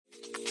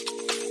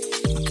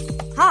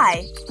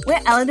Hi,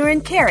 we're Eleanor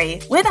and Kerry.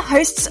 We're the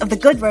hosts of the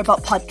Good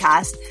Robot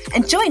podcast,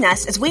 and join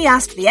us as we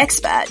ask the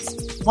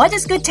experts, what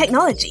is good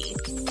technology?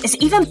 Is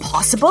it even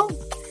possible?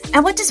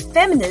 And what does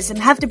feminism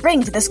have to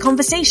bring to this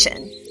conversation?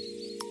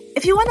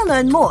 If you want to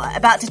learn more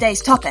about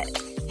today's topic,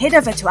 head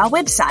over to our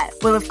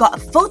website where we've got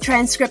a full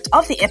transcript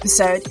of the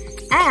episode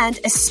and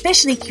a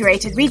specially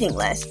curated reading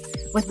list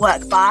with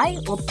work by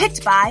or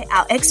picked by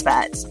our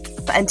experts.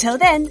 But until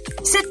then,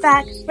 sit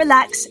back,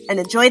 relax, and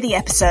enjoy the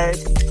episode.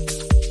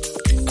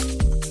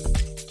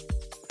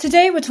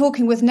 Today we're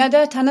talking with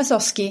Neda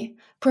Atanasoski,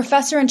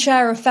 Professor and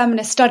Chair of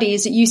Feminist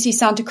Studies at UC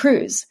Santa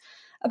Cruz,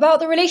 about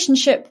the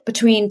relationship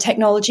between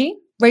technology,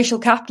 racial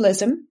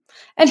capitalism,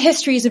 and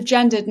histories of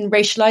gendered and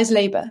racialized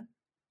labor.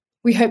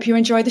 We hope you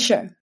enjoy the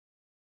show.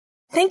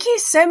 Thank you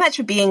so much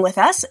for being with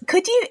us.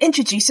 Could you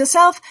introduce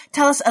yourself,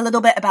 tell us a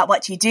little bit about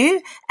what you do,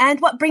 and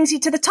what brings you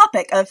to the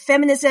topic of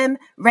feminism,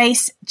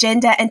 race,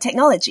 gender, and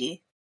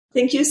technology?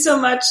 Thank you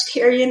so much,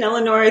 Carrie and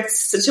Eleanor.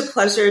 It's such a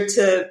pleasure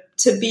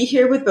to be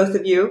here with both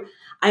of you.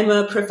 I'm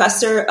a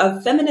professor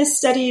of feminist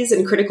studies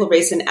and critical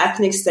race and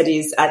ethnic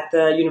studies at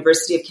the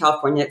University of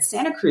California at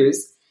Santa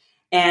Cruz.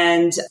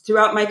 And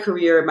throughout my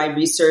career, my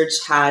research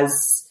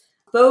has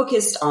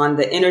focused on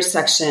the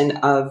intersection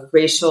of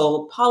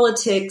racial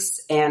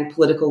politics and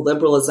political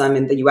liberalism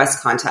in the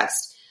U.S.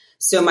 context.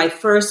 So my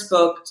first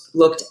book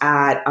looked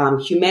at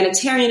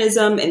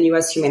humanitarianism and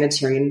U.S.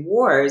 humanitarian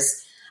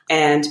wars.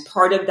 And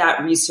part of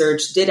that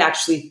research did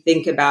actually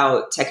think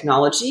about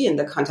technology in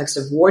the context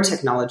of war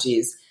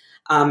technologies,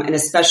 and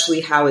especially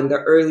how in the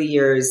early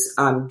years,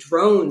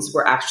 drones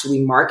were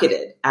actually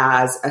marketed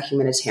as a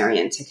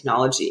humanitarian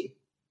technology.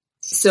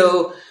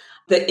 So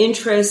the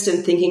interest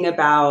in thinking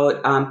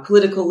about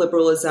political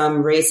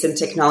liberalism, race, and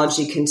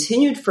technology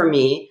continued for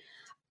me.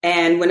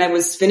 And when I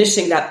was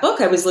finishing that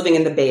book, I was living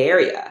in the Bay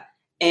Area.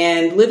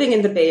 And living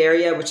in the Bay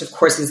Area, which of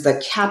course is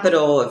the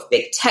capital of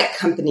big tech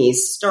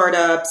companies,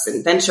 startups,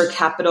 and venture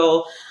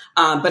capital,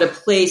 but a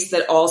place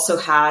that also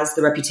has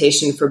the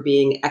reputation for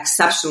being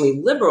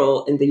exceptionally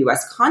liberal in the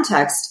U.S.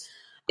 context,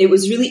 it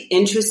was really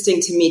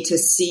interesting to me to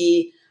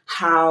see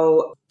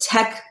how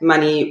tech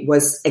money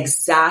was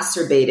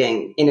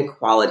exacerbating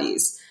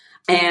inequalities.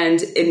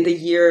 And in the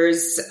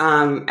years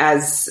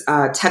as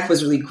tech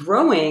was really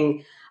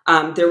growing,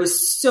 there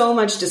was so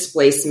much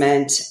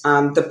displacement,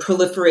 the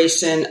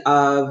proliferation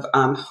of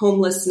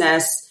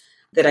homelessness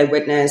that I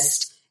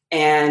witnessed,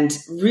 and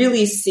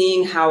really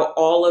seeing how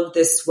all of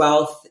this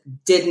wealth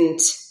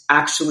didn't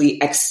actually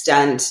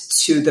extend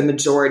to the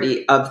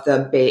majority of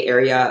the Bay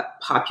Area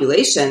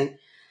population.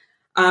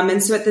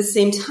 And so at the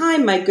same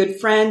time, my good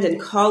friend and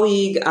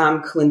colleague,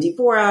 Kalindi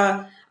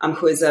Vora,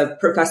 who is a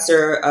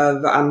professor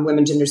of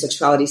women, gender,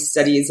 sexuality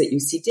studies at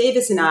UC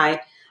Davis, and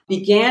I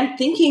began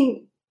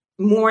thinking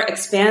more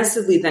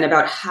expansively then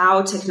about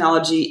how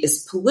technology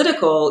is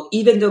political,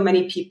 even though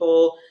many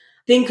people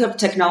think of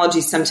technology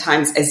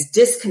sometimes as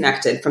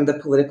disconnected from the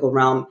political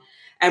realm.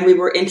 And we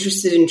were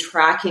interested in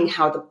tracking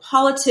how the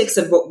politics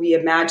of what we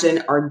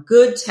imagine are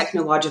good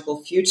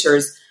technological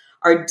futures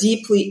are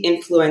deeply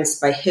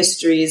influenced by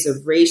histories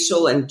of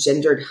racial and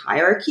gendered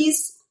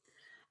hierarchies.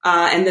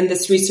 And then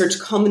this research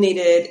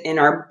culminated in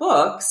our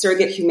book,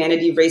 Surrogate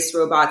Humanity, Race,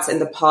 Robots,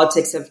 and the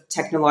Politics of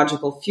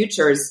Technological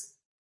Futures.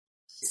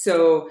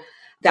 So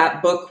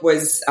that book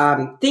was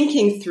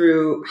thinking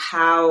through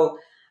how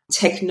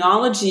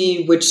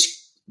technology, which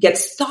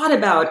gets thought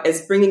about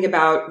as bringing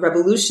about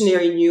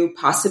revolutionary new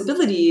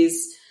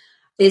possibilities,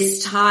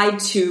 is tied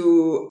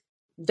to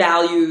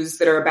values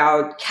that are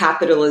about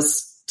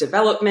capitalist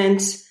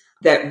development,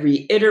 that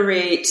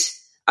reiterate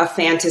a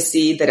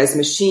fantasy that as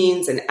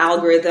machines and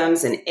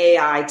algorithms and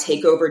AI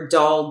take over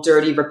dull,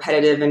 dirty,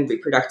 repetitive, and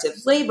reproductive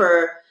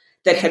labor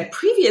that had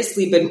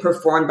previously been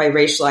performed by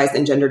racialized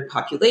and gendered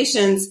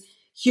populations,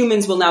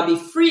 humans will now be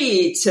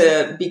free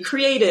to be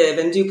creative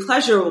and do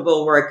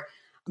pleasurable work.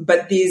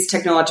 But these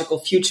technological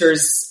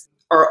futures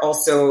are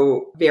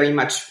also very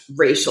much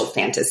racial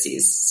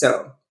fantasies.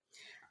 So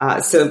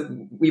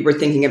we were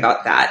thinking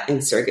about that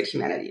in Surrogate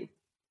Humanity.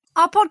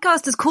 Our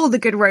podcast is called The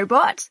Good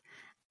Robot,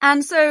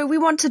 and so we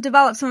want to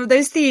develop some of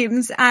those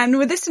themes. And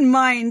with this in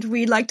mind,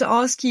 we'd like to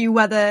ask you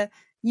whether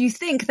you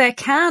think there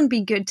can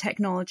be good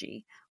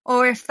technology,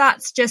 or if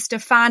that's just a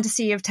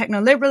fantasy of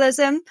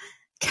technoliberalism.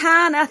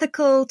 Can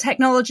ethical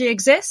technology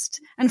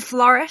exist and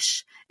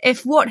flourish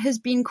if what has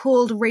been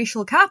called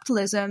racial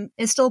capitalism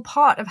is still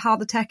part of how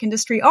the tech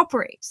industry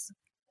operates?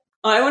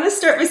 I want to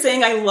start by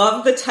saying I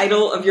love the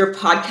title of your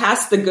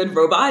podcast, The Good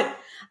Robot.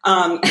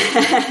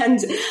 And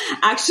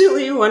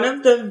actually, one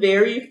of the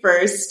very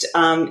first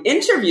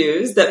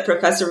interviews that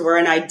Professor Vora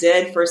and I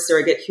did for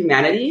Surrogate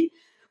Humanity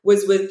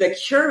was with the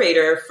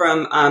curator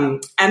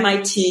from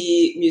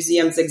MIT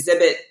Museum's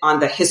exhibit on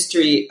the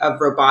history of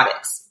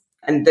robotics.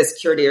 And this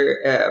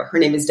curator, her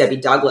name is Debbie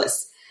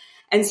Douglas.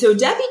 And so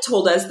Debbie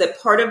told us that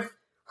part of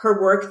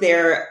her work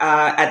there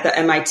at the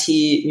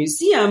MIT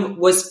Museum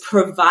was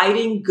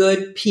providing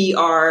good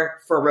PR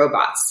for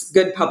robots,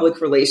 good public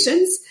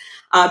relations,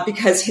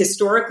 because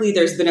historically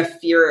there's been a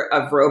fear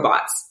of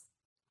robots.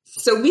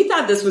 So we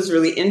thought this was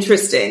really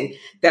interesting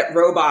that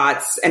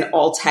robots and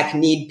all tech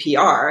need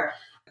PR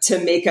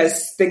to make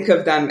us think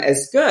of them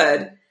as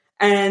good.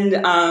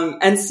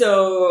 And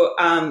so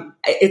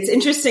it's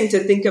interesting to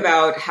think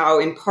about how,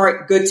 in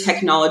part, good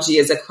technology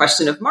is a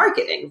question of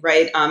marketing,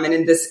 right? And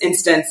in this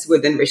instance,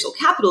 within racial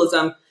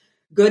capitalism,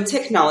 good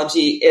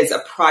technology is a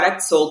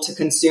product sold to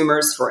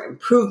consumers for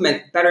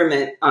improvement,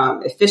 betterment,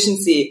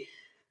 efficiency.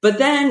 But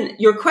then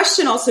your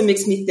question also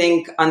makes me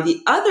think, on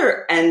the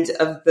other end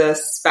of the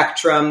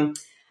spectrum,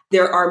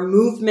 there are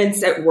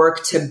movements at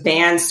work to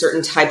ban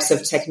certain types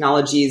of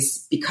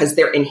technologies because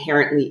they're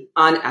inherently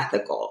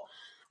unethical.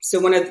 So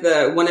one of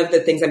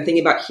the things I'm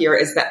thinking about here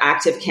is the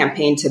active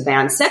campaign to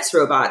ban sex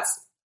robots,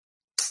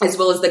 as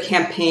well as the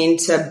campaign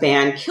to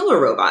ban killer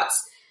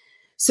robots.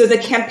 So the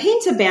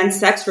campaign to ban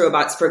sex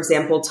robots, for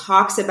example,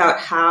 talks about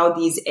how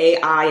these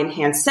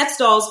AI-enhanced sex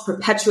dolls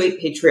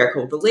perpetuate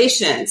patriarchal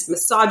relations,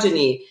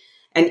 misogyny,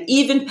 and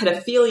even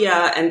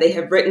pedophilia. And they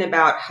have written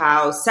about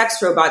how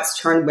sex robots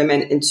turn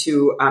women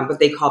into what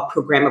they call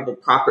programmable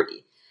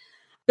property.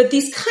 But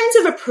these kinds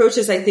of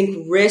approaches, I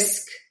think,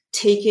 risk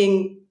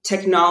taking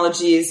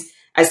technologies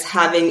as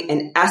having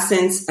an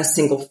essence, a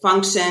single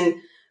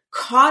function,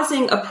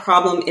 causing a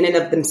problem in and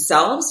of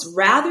themselves,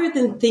 rather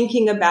than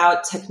thinking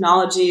about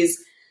technologies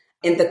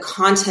in the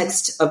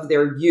context of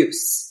their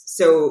use.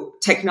 So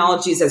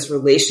technologies as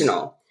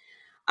relational.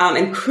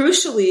 And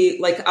crucially,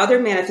 like other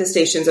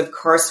manifestations of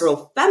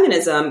carceral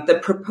feminism, the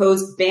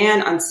proposed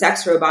ban on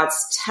sex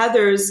robots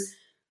tethers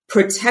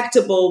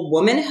protectable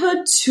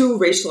womanhood to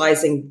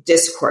racializing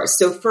discourse.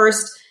 So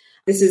first,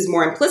 this is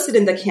more implicit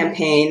in the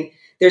campaign.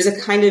 There's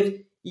a kind of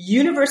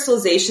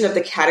universalization of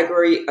the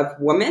category of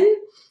woman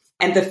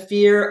and the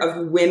fear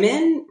of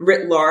women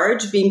writ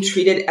large being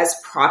treated as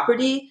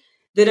property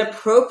that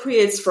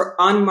appropriates for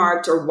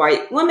unmarked or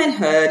white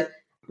womanhood,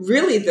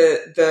 really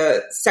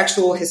the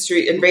sexual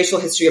history and racial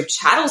history of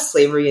chattel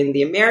slavery in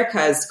the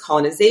Americas,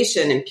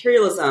 colonization,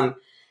 imperialism.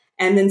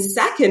 And then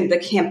second, the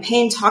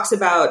campaign talks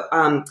about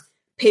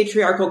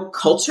patriarchal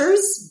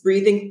cultures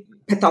breathing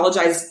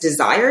pathologized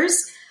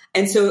desires.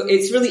 And so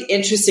it's really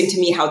interesting to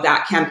me how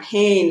that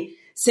campaign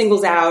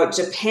singles out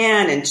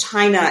Japan and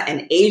China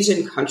and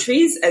Asian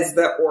countries as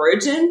the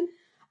origin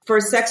for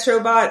sex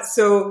robots.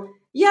 So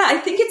yeah, I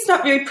think it's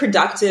not very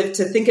productive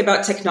to think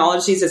about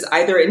technologies as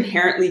either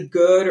inherently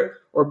good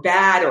or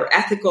bad or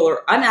ethical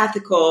or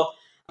unethical,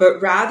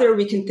 but rather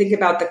we can think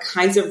about the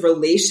kinds of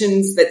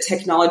relations that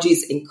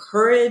technologies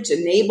encourage,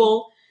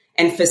 enable,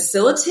 and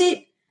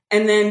facilitate,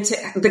 and then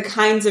the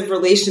kinds of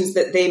relations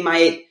that they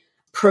might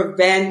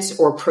prevent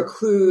or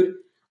preclude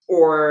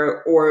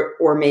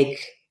or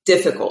make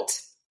difficult.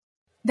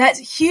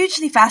 That's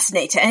hugely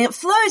fascinating, and it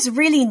flows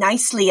really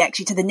nicely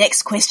actually to the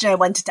next question I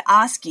wanted to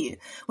ask you,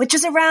 which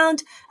is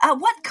around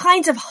what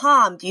kinds of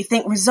harm do you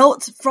think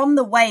results from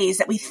the ways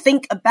that we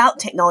think about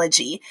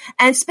technology,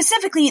 and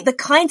specifically the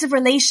kinds of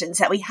relations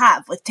that we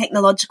have with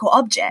technological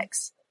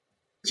objects?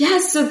 Yeah,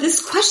 so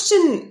this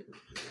question,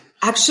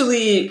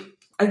 actually,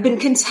 I've been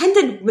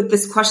contended with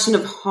this question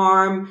of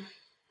harm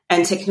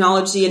and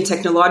technology and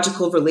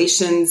technological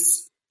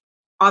relations,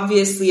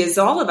 obviously, as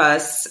all of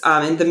us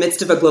in the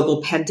midst of a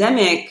global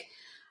pandemic,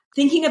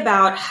 thinking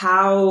about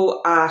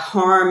how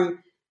harm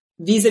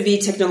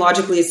vis-a-vis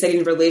technologically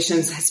ascending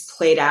relations has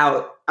played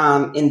out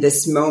in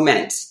this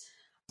moment,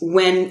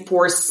 when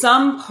for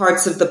some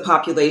parts of the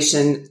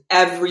population,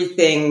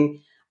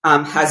 everything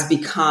has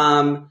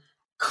become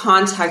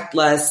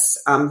contactless,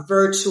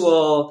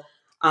 virtual,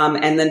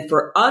 and then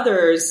for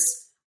others,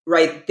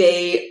 right,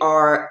 they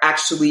are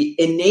actually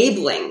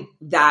enabling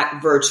that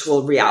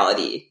virtual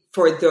reality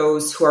for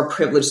those who are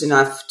privileged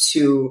enough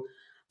to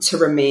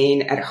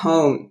remain at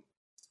home.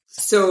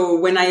 So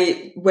when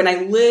I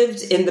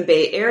lived in the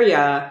Bay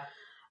Area,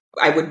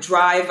 I would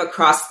drive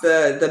across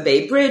the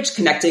Bay Bridge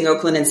connecting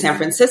Oakland and San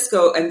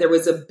Francisco, and there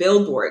was a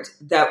billboard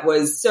that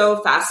was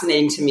so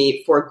fascinating to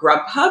me for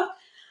Grubhub,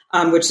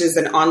 which is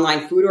an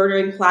online food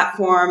ordering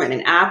platform and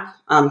an app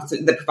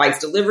that provides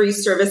delivery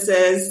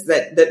services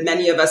that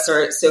many of us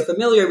are so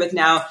familiar with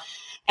now.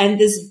 And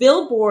this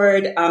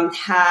billboard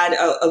had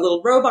a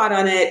little robot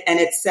on it, and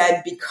it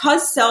said,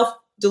 because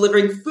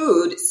self-delivering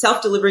food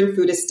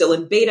is still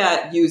in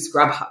beta, use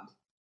Grubhub.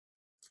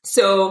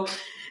 So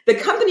the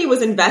company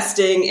was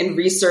investing in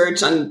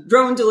research on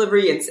drone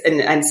delivery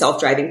and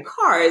self-driving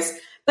cars,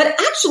 but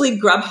actually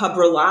Grubhub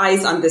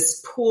relies on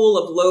this pool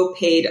of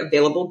low-paid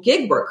available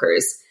gig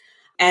workers.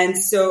 And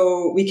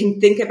so we can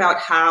think about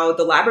how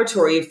the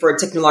laboratory for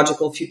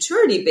technological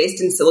futurity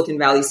based in Silicon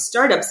Valley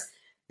startups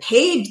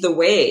paved the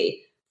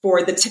way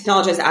for the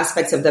technologized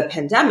aspects of the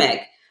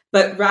pandemic.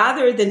 But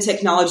rather than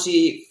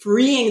technology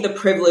freeing the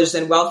privileged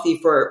and wealthy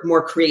for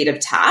more creative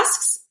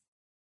tasks,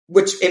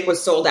 which it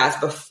was sold as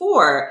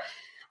before,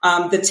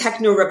 the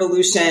techno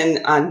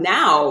revolution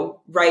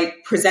now, right,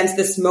 presents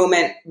this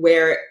moment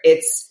where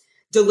it's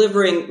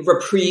delivering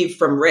reprieve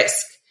from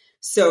risk.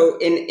 So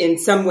in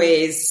some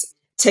ways,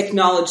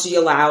 technology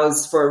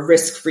allows for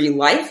risk-free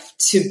life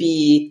to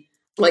be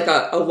like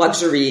a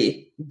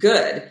luxury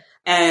good.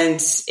 And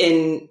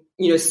in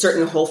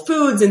certain Whole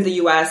Foods in the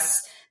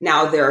US.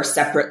 Now there are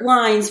separate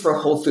lines for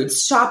Whole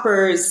Foods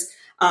shoppers.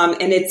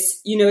 And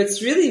it's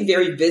really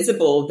very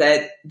visible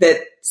that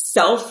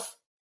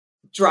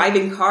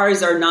self-driving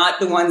cars are not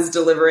the ones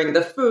delivering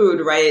the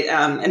food, right?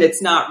 And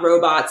it's not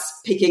robots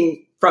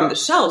picking from the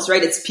shelves,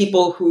 right? It's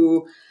people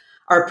who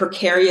are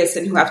precarious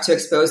and who have to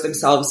expose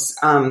themselves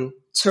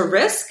to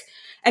risk.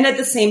 And at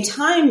the same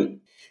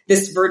time,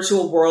 this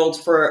virtual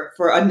world for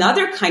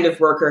another kind of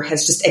worker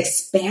has just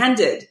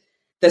expanded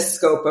the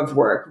scope of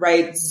work,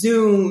 right?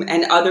 Zoom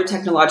and other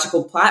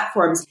technological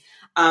platforms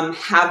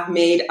have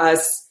made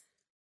us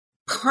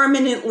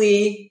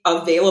permanently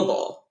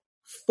available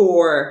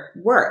for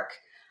work.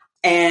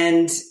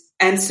 And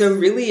so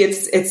really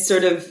it's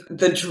sort of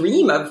the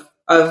dream of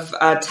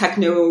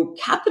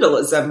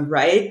techno-capitalism,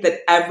 right?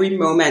 That every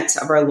moment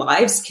of our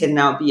lives can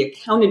now be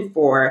accounted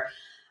for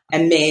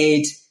and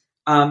made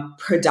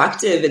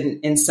productive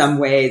in some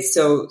ways.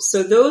 So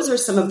those are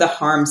some of the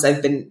harms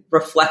I've been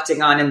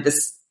reflecting on in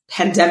this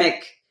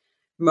pandemic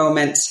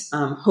moment,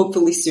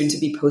 hopefully soon to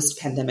be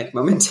post-pandemic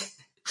moment.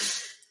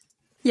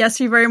 Yes,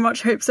 we very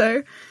much hope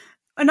so.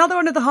 Another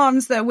one of the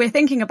harms that we're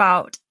thinking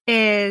about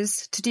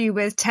is to do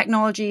with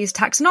technology's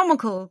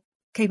taxonomical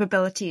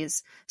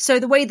capabilities. So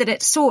the way that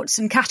it sorts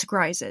and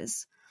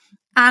categorizes,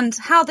 and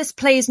how this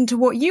plays into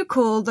what you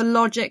call the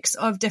logics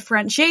of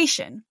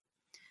differentiation.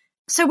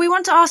 So we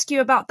want to ask you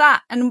about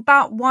that and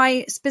about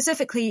why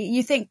specifically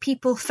you think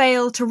people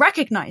fail to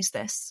recognize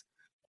this.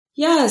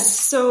 Yes.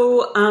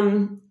 So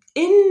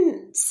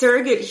in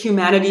Surrogate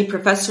Humanity,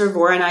 Professor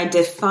Vora and I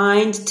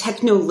defined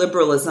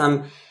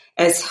technoliberalism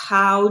as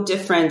how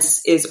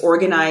difference is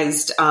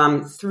organized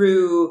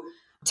through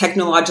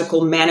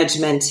technological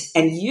management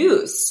and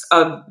use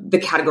of the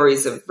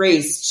categories of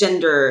race,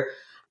 gender,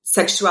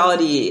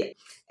 sexuality,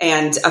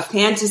 and a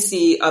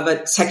fantasy of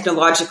a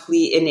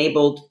technologically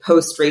enabled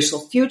post-racial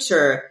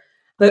future.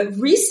 But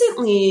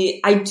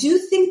recently, I do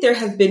think there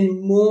have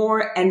been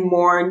more and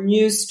more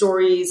news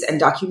stories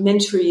and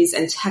documentaries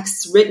and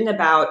texts written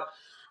about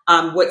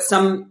what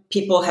some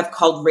people have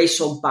called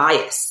racial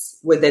bias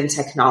within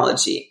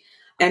technology.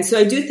 And so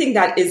I do think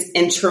that is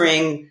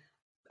entering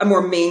a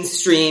more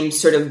mainstream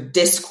sort of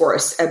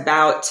discourse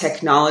about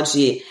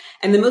technology.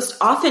 And the most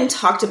often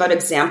talked about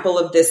example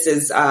of this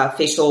is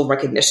facial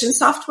recognition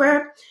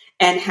software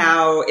and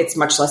how it's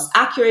much less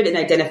accurate in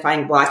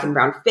identifying Black and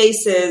brown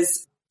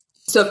faces.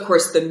 So, of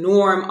course, the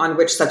norm on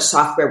which such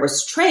software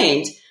was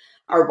trained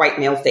are white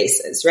male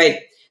faces, right?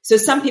 So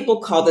some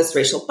people call this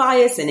racial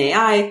bias in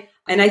AI.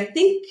 And I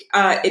think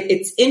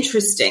it's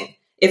interesting.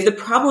 If the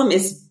problem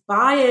is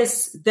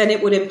bias, then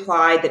it would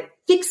imply that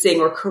fixing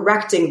or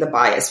correcting the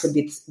bias would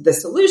be the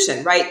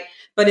solution, right?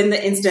 But in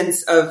the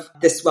instance of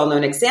this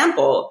well-known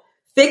example,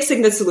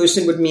 fixing the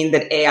solution would mean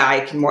that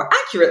AI can more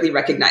accurately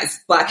recognize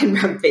Black and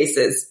brown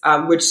faces,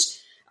 which,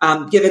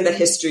 given the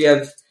history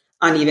of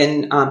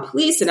uneven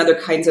police and other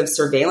kinds of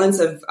surveillance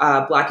of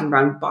Black and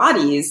brown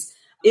bodies,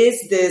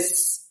 is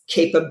this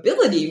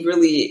capability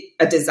really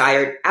a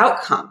desired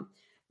outcome?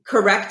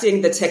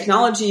 Correcting the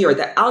technology or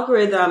the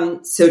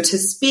algorithm, so to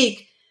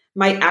speak,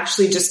 might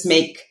actually just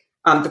make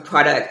the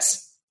product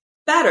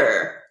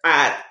better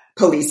at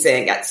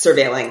policing, at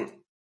surveilling.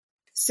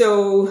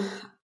 So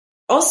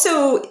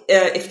also,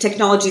 if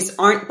technologies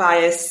aren't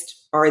biased,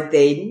 are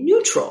they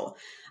neutral?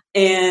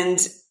 And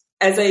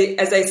as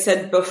I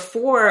said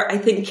before, I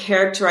think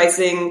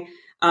characterizing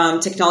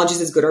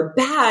technologies as good or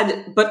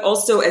bad, but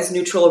also as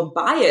neutral or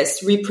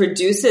biased,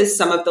 reproduces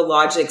some of the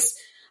logics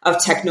of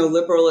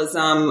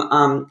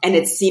technoliberalism and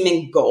its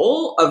seeming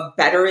goal of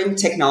bettering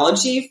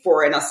technology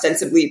for an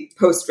ostensibly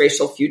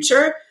post-racial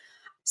future.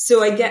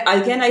 So again,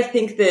 I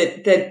think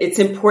that it's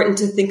important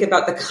to think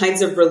about the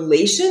kinds of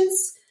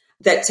relations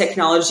that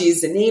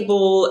technologies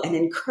enable and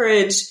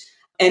encourage,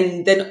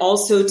 and then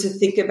also to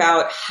think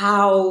about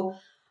how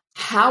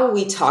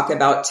we talk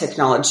about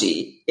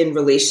technology in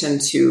relation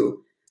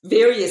to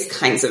various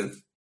kinds of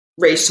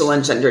racial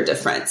and gender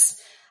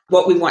difference,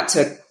 what we want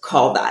to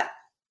call that.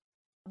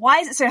 Why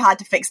is it so hard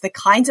to fix the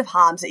kinds of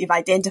harms that you've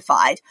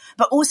identified?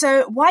 But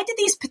also, why did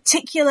these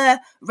particular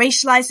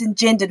racialized and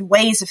gendered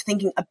ways of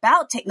thinking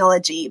about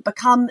technology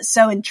become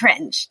so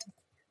entrenched?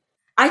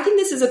 I think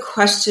this is a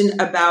question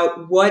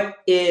about what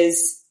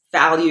is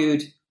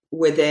valued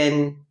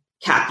within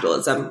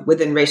capitalism,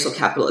 within racial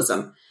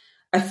capitalism.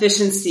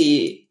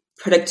 Efficiency,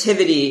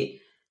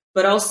 productivity,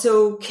 but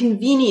also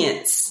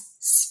convenience,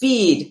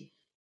 speed,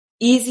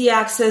 easy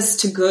access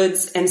to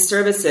goods and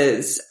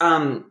services.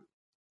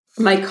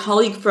 My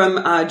colleague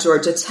from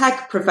Georgia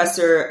Tech,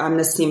 Professor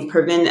Nassim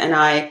Pervin, and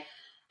I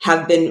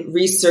have been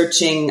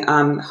researching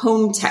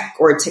home tech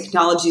or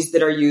technologies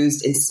that are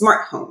used in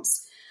smart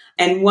homes.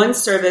 And one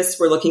service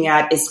we're looking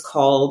at is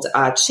called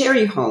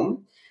Cherry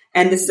Home.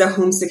 And this is a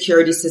home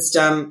security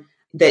system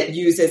that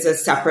uses a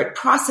separate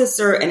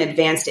processor and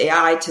advanced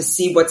AI to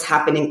see what's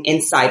happening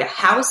inside a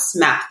house,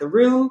 map the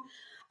room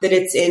that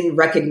it's in,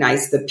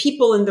 recognize the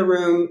people in the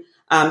room,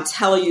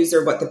 tell a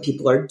user what the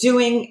people are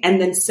doing,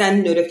 and then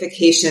send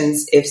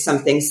notifications if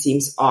something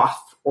seems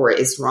off or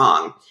is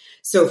wrong.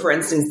 So for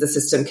instance, the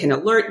system can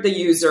alert the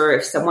user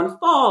if someone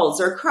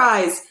falls or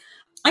cries.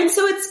 And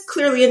so it's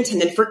clearly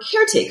intended for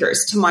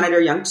caretakers to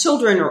monitor young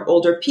children or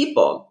older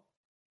people.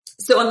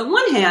 So on the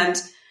one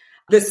hand,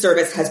 this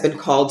service has been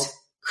called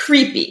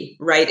creepy,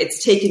 right?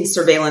 It's taking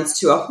surveillance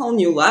to a whole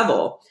new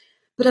level.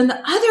 But on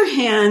the other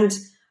hand,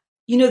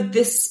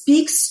 this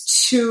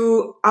speaks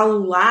to a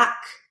lack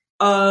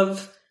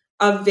of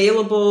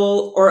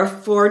available or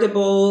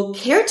affordable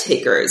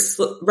caretakers,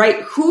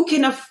 right? Who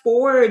can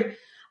afford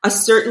a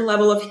certain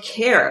level of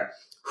care?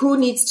 Who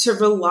needs to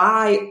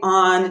rely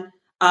on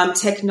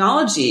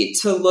technology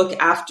to look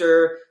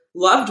after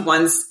loved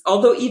ones?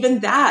 Although even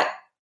that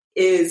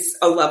is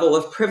a level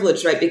of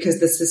privilege, right? Because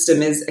the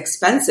system is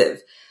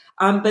expensive.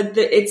 But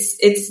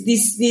it's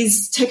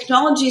these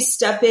technologies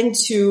step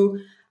into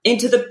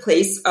the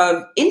place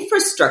of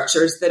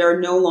infrastructures that are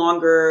no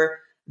longer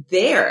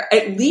there,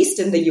 at least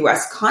in the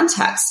US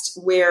context,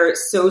 where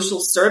social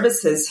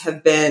services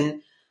have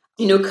been,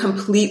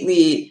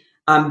 completely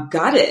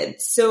gutted.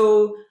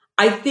 So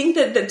I think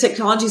that the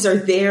technologies are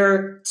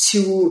there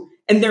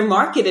and they're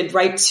marketed,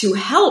 right, to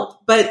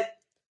help, but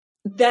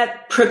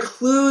that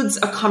precludes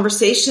a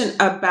conversation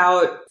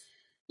about,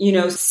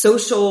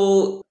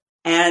 social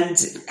and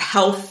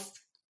health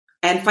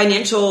and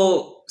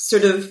financial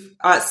sort of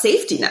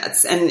safety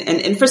nets and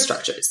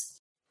infrastructures.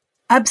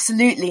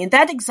 Absolutely. And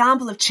that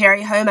example of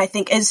Cherry Home, I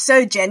think, is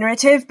so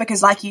generative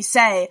because, like you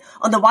say,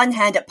 on the one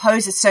hand, it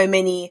poses so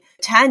many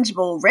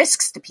tangible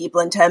risks to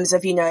people in terms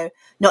of,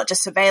 not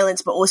just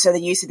surveillance, but also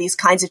the use of these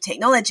kinds of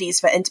technologies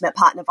for intimate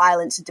partner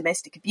violence and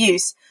domestic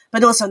abuse.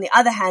 But also, on the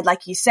other hand,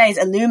 like you say, it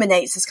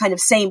illuminates this kind of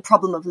same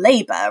problem of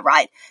labor,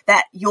 right?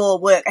 That your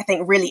work, I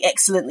think, really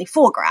excellently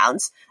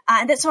foregrounds.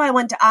 And that's what I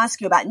wanted to ask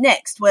you about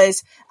next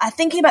was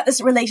thinking about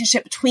this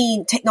relationship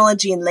between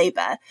technology and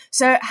labor.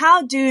 So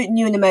how do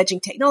new and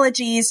emerging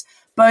technologies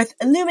both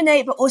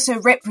illuminate but also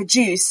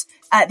reproduce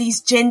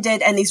these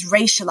gendered and these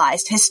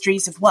racialized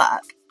histories of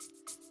work?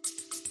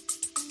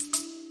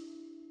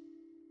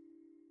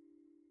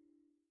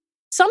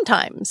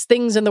 Sometimes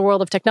things in the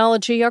world of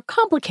technology are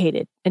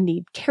complicated and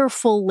need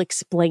careful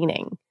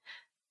explaining.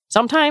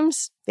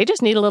 Sometimes they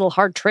just need a little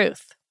hard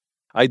truth.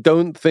 I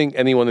don't think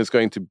anyone is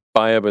going to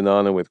buy a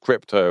banana with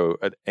crypto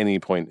at any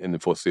point in the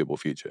foreseeable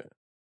future.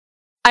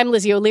 I'm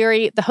Lizzie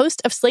O'Leary, the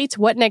host of Slate's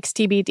What Next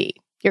TBD,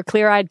 your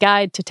clear-eyed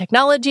guide to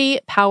technology,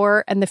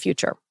 power, and the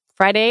future.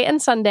 Friday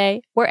and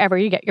Sunday, wherever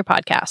you get your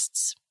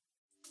podcasts.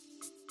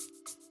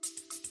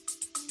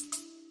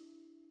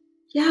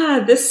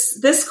 Yeah,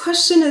 this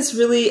question is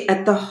really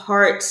at the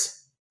heart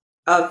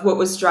of what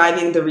was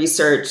driving the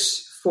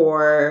research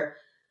for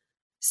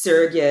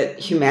surrogate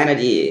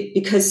humanity,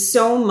 because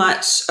so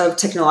much of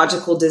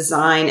technological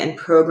design and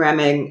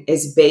programming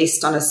is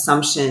based on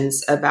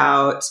assumptions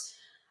about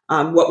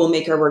what will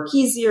make our work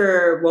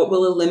easier, what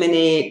will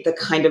eliminate the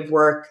kind of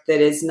work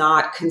that is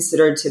not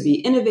considered to be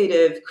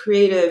innovative,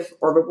 creative,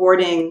 or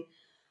rewarding.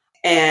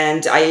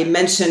 And I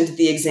mentioned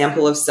the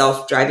example of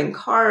self-driving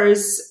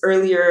cars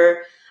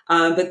earlier,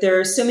 but there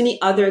are so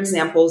many other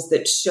examples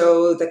that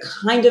show the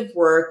kind of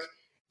work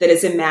that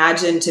is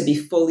imagined to be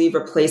fully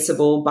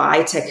replaceable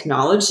by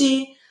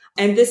technology.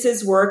 And this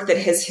is work that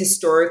has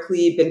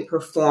historically been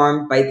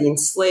performed by the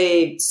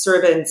enslaved,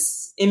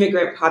 servants,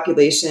 immigrant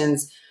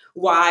populations,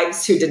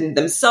 wives who didn't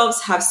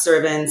themselves have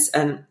servants,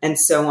 and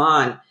so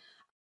on.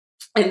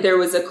 And there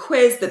was a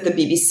quiz that the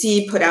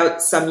BBC put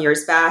out some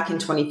years back in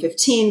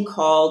 2015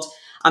 called,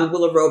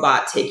 Will a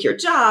Robot Take Your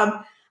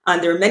Job?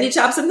 There were many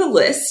jobs on the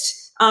list.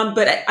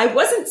 But I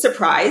wasn't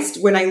surprised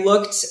when I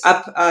looked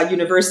up a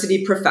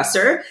university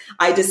professor.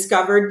 I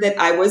discovered that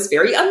I was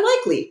very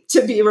unlikely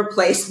to be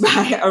replaced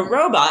by a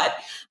robot.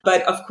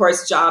 But of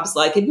course, jobs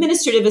like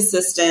administrative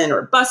assistant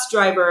or bus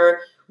driver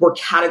were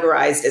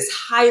categorized as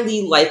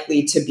highly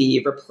likely to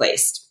be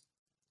replaced.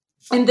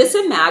 And this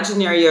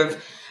imaginary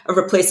of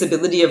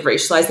replaceability of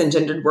racialized and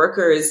gendered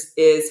workers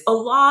is a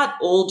lot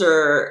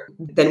older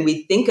than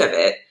we think of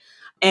it.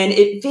 And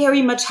it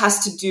very much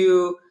has to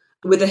do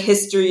with a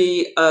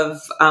history of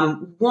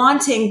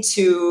wanting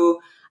to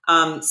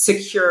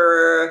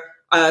secure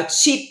a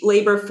cheap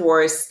labor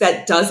force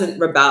that doesn't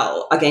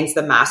rebel against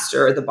the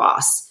master or the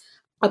boss.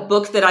 A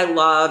book that I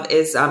love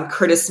is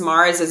Curtis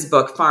Mars's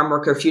book, Farm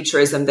Worker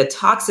Futurism, that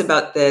talks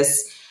about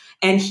this.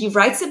 And he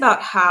writes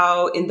about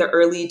how in the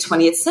early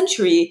 20th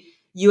century,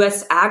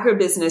 U.S.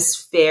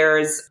 agribusiness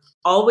fairs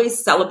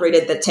always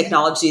celebrated the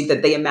technology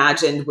that they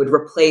imagined would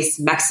replace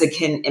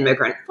Mexican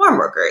immigrant farm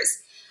workers.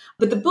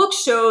 But the book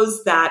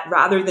shows that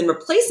rather than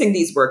replacing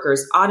these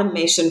workers,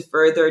 automation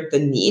furthered the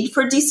need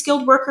for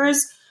de-skilled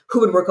workers who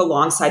would work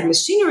alongside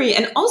machinery.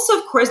 And also,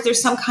 of course,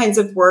 there's some kinds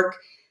of work,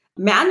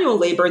 manual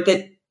labor,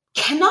 that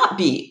cannot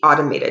be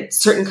automated.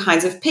 Certain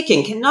kinds of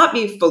picking cannot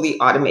be fully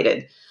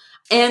automated.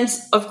 And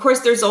of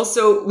course,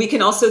 we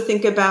can also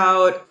think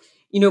about,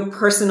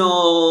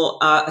 personal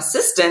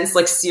assistants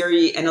like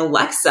Siri and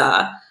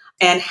Alexa,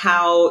 and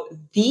how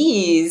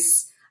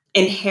these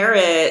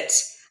inherit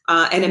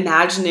an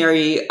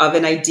imaginary of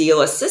an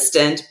ideal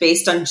assistant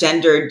based on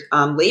gendered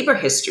labor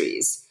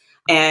histories.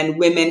 and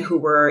women who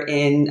were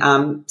in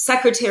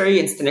secretary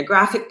and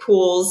stenographic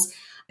pools.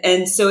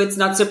 And so it's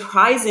not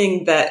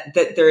surprising that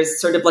there's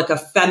sort of like a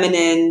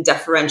feminine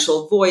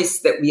deferential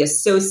voice that we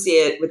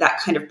associate with that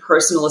kind of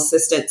personal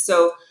assistant.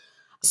 So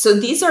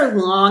these are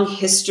long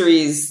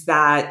histories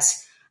that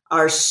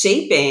are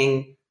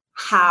shaping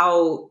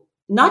how,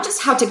 not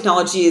just how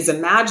technology is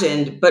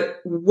imagined,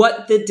 but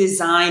what the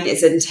design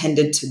is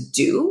intended to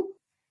do.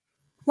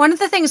 One of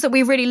the things that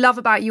we really love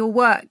about your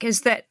work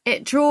is that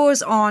it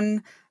draws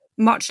on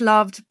much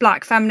loved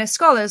Black feminist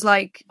scholars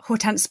like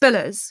Hortense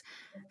Spillers,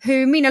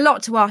 who mean a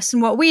lot to us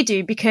and what we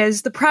do,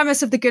 because the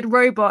premise of The Good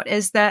Robot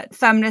is that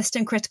feminist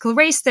and critical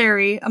race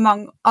theory,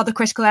 among other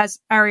critical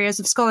areas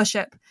of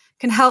scholarship,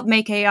 can help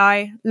make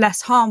AI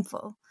less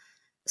harmful.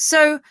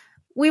 So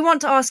we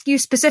want to ask you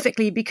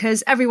specifically,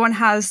 because everyone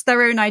has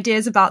their own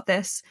ideas about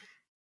this.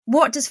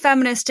 What does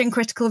feminist and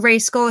critical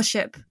race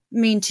scholarship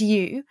mean to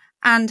you,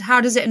 and how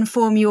does it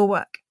inform your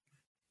work?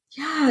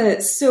 Yeah,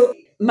 so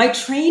my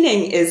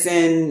training is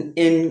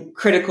in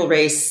critical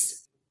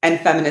race and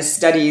feminist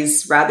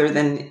studies rather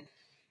than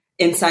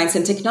in science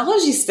and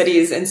technology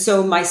studies. And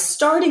so my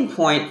starting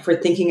point for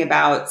thinking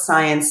about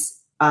science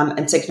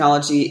and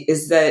technology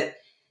is that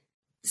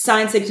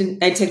science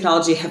and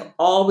technology have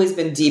always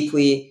been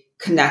deeply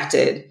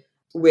connected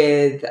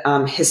with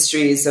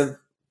histories of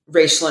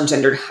racial and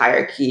gendered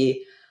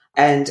hierarchy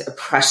and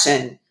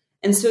oppression.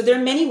 And so there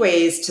are many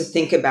ways to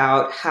think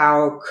about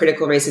how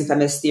critical race and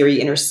feminist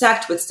theory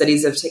intersect with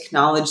studies of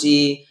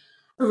technology,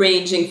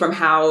 ranging from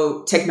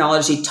how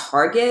technology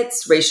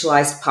targets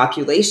racialized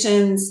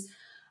populations,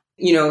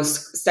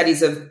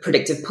 studies of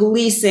predictive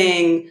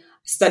policing,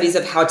 studies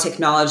of how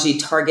technology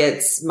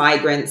targets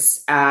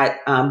migrants at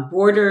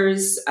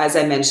borders, as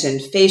I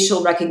mentioned,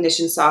 facial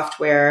recognition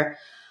software,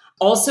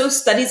 also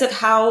studies of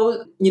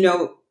how,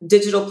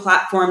 digital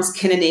platforms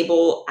can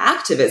enable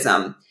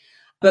activism.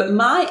 But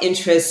my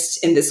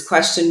interest in this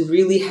question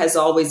really has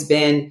always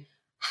been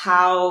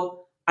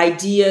how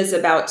ideas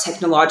about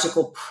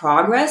technological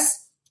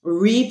progress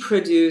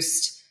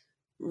reproduced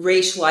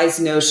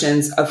racialized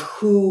notions of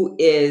who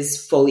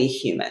is fully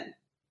human.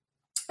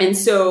 And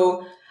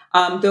so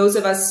those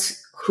of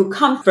us who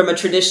come from a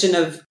tradition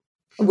of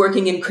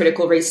working in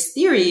critical race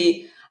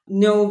theory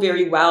know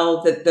very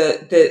well that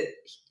the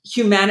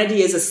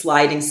humanity is a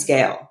sliding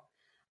scale,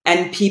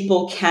 and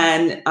people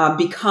can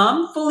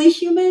become fully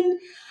human,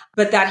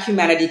 but that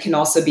humanity can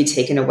also be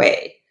taken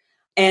away.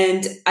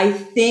 And I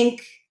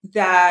think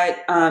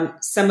that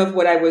some of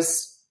what I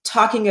was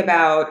talking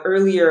about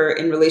earlier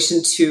in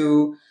relation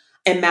to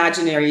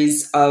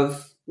imaginaries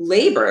of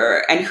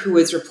labor and who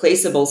is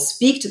replaceable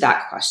speak to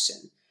that question,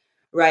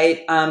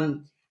 right?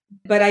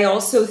 But I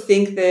also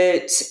think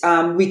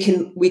that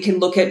we can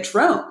look at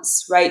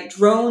drones, right?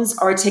 Drones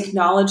are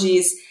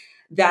technologies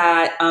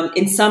that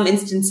in some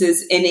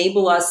instances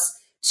enable us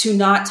to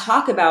not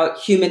talk about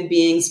human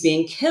beings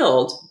being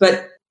killed,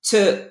 but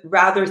to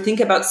rather think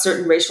about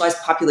certain racialized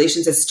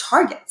populations as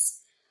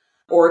targets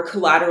or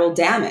collateral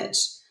damage.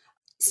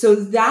 So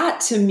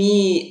that to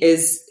me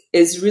is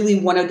really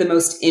one of the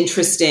most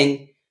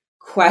interesting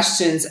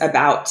questions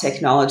about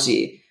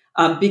technology,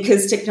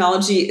 because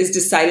technology is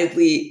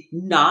decidedly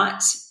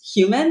not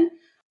human.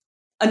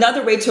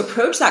 Another way to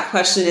approach that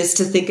question is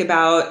to think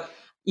about,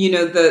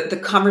 the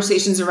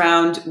conversations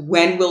around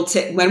when will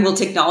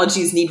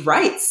technologies need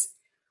rights?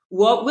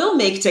 What will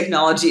make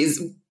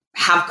technologies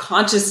have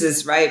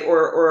consciousness, right?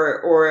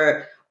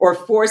 Or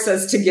force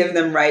us to give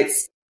them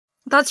rights?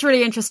 That's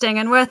really interesting.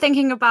 And we're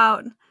thinking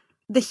about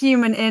the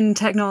human in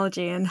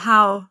technology and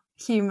how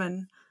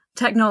human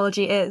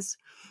technology is.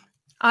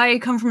 I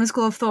come from a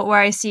school of thought where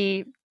I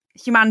see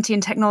humanity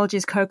and technology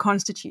as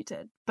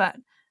co-constituted, but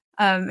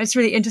it's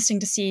really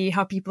interesting to see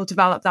how people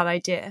develop that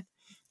idea.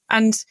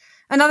 And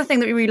another thing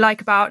that we really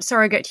like about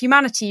Surrogate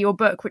Humanity, your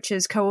book, which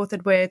is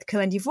co-authored with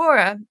Kalindi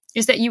Vora,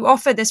 is that you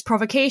offer this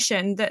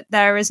provocation that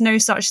there is no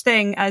such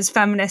thing as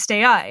feminist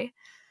AI.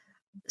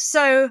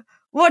 So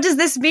what does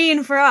this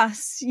mean for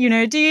us? Do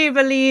you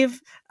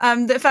believe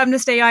that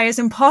feminist AI is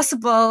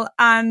impossible?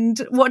 And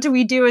what do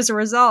we do as a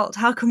result?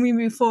 How can we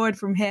move forward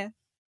from here?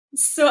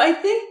 So I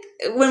think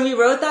when we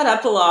wrote that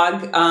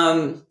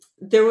epilogue,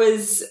 there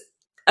was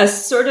a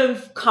sort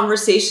of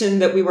conversation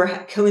that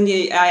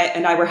Kalindi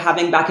and I were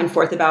having back and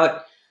forth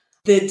about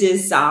the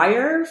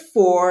desire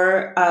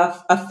for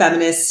a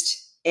feminist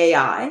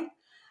AI.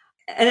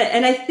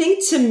 And I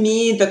think to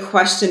me, the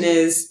question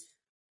is,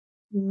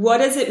 what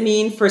does it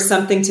mean for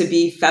something to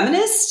be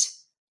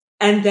feminist?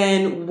 And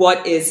then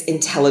what is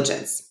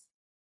intelligence?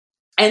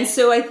 And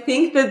so I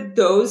think that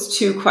those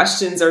two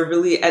questions are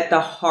really at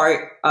the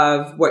heart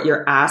of what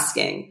you're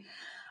asking.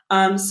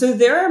 So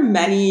there are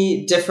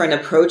many different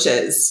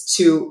approaches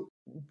to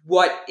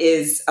what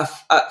is a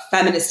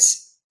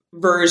feminist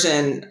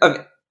version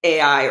of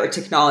AI or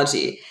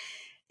technology.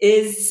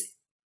 Is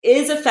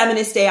a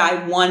feminist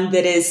AI one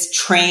that is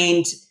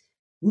trained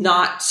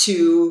not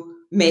to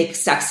make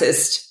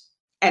sexist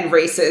and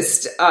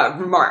racist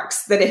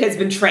remarks, that it has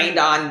been trained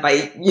on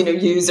by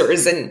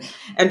users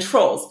and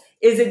trolls?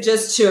 Is it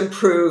just to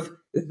improve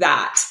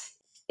that?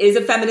 Is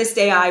a feminist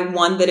AI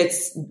one that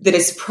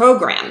is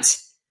programmed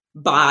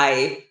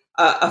by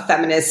a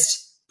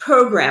feminist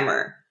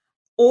programmer?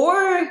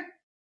 Or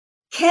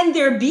can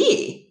there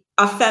be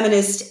a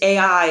feminist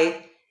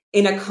AI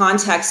in a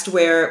context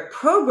where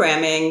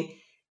programming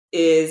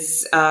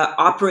is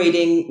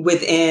operating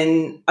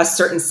within a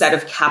certain set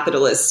of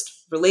capitalist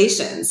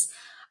relations?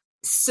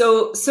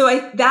 So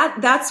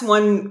that's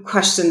one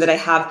question that I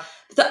have.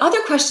 The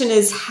other question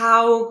is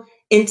how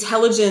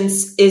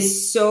intelligence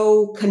is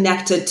so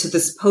connected to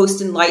this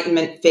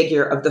post-Enlightenment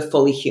figure of the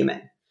fully human.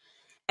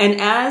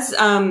 And as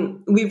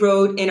we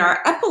wrote in our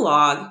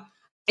epilogue,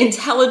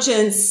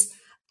 intelligence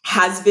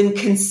has been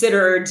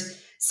considered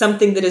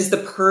something that is the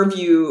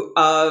purview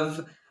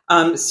of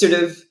sort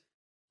of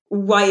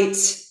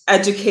white,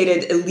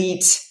 educated,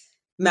 elite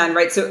men,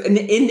 right? So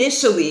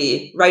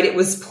initially, right, it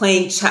was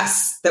playing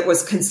chess that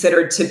was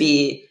considered to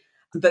be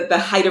the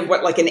height of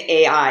what like an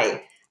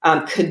AI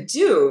could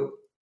do.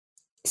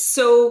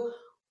 So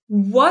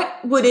what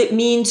would it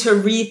mean to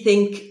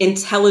rethink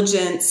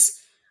intelligence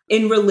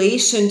in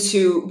relation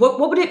to, what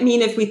would it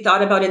mean if we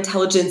thought about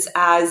intelligence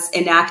as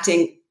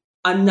enacting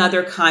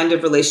another kind of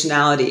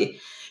relationality?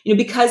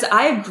 Because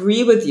I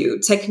agree with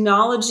you,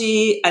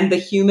 technology and the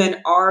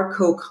human are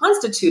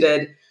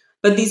co-constituted,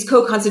 but these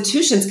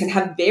co-constitutions can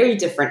have very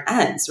different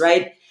ends,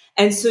 right?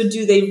 And so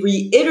do they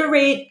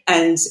reiterate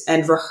and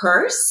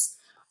rehearse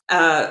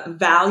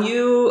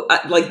value,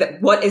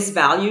 what is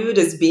valued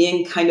as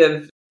being kind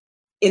of,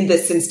 in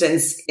this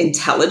instance,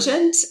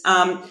 intelligent?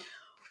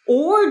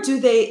 Or do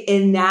they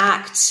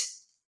enact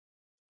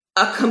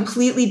a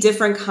completely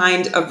different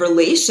kind of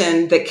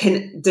relation that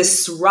can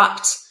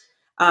disrupt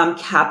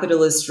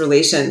capitalist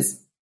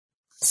relations?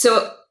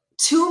 So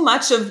too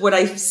much of what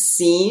I've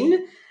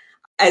seen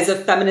as a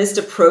feminist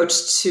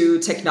approach to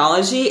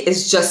technology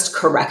is just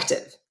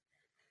corrective.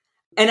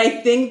 And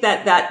I think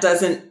that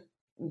doesn't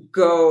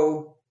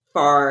go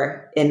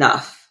far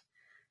enough.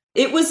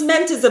 It was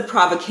meant as a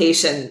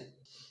provocation.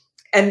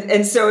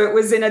 And so it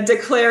was in a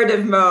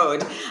declarative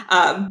mode.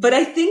 But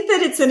I think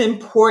that it's an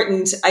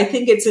important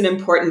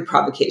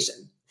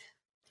provocation.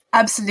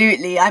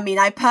 Absolutely. I mean,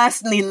 I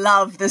personally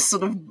love this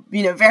sort of,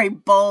 very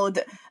bold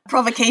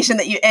provocation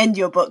that you end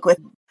your book with.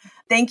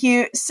 Thank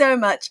you so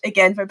much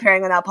again for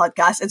appearing on our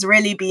podcast. It's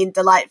really been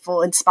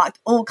delightful and sparked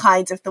all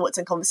kinds of thoughts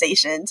and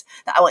conversations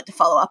that I want to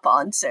follow up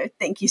on. So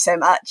thank you so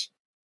much.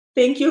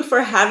 Thank you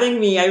for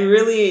having me. I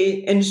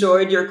really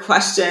enjoyed your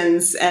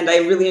questions and I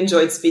really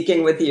enjoyed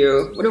speaking with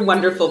you. What a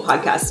wonderful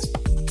podcast.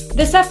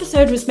 This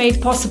episode was made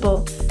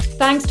possible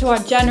thanks to our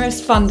generous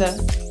funder,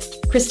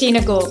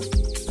 Christina Gould.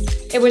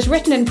 It was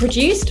written and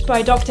produced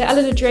by Dr.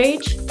 Eleanor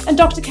Drage and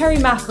Dr. Kerry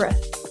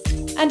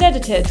Mackerath, and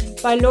edited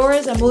by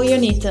Laura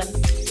Zamulionita.